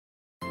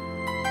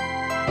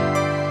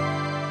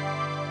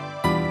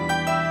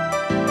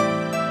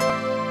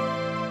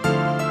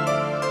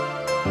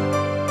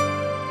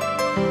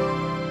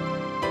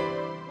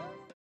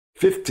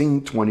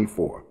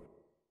15:24.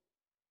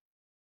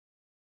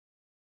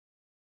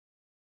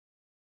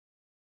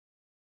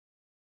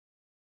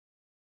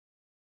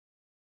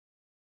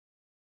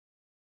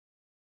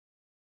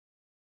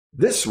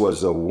 This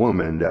was a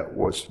woman that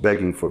was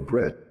begging for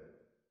bread.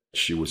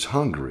 She was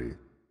hungry.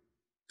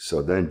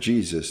 So then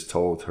Jesus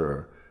told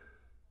her,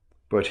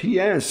 but he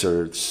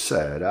answered,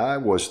 said, I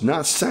was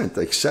not sent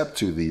except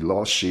to the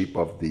lost sheep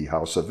of the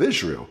house of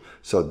Israel.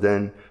 So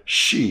then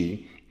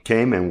she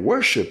came and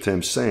worshipped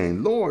him,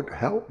 saying, Lord,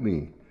 help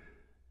me.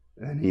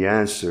 And he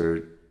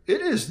answered,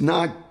 it is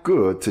not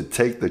good to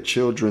take the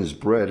children's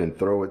bread and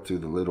throw it to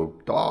the little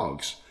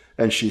dogs.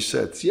 And she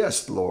said,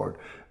 yes, Lord,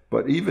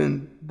 but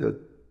even the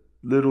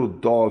little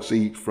dogs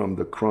eat from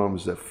the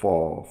crumbs that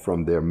fall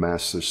from their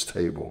master's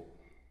table.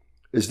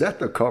 Is that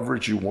the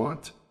coverage you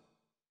want?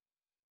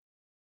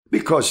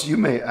 Because you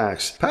may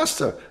ask,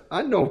 Pastor,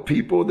 I know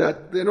people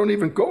that they don't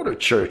even go to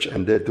church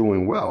and they're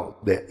doing well.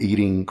 They're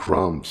eating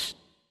crumbs.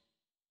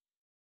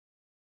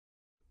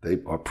 They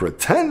are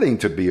pretending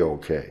to be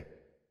okay.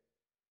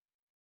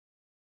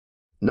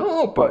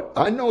 No, but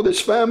I know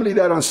this family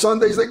that on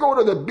Sundays they go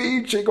to the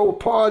beach, they go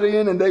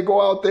partying, and they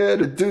go out there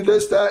to do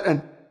this, that,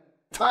 and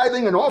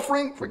tithing and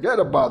offering. Forget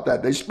about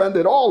that. They spend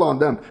it all on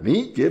them.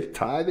 Me, give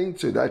tithing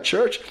to that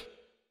church?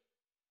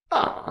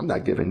 I'm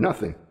not giving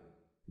nothing.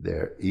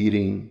 They're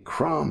eating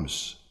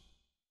crumbs.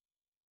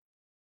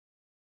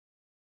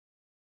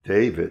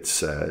 David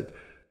said,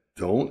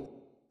 don't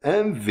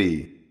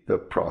envy the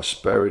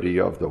prosperity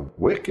of the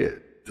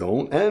wicked.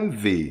 Don't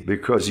envy,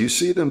 because you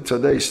see them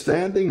today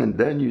standing and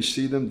then you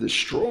see them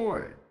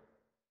destroyed.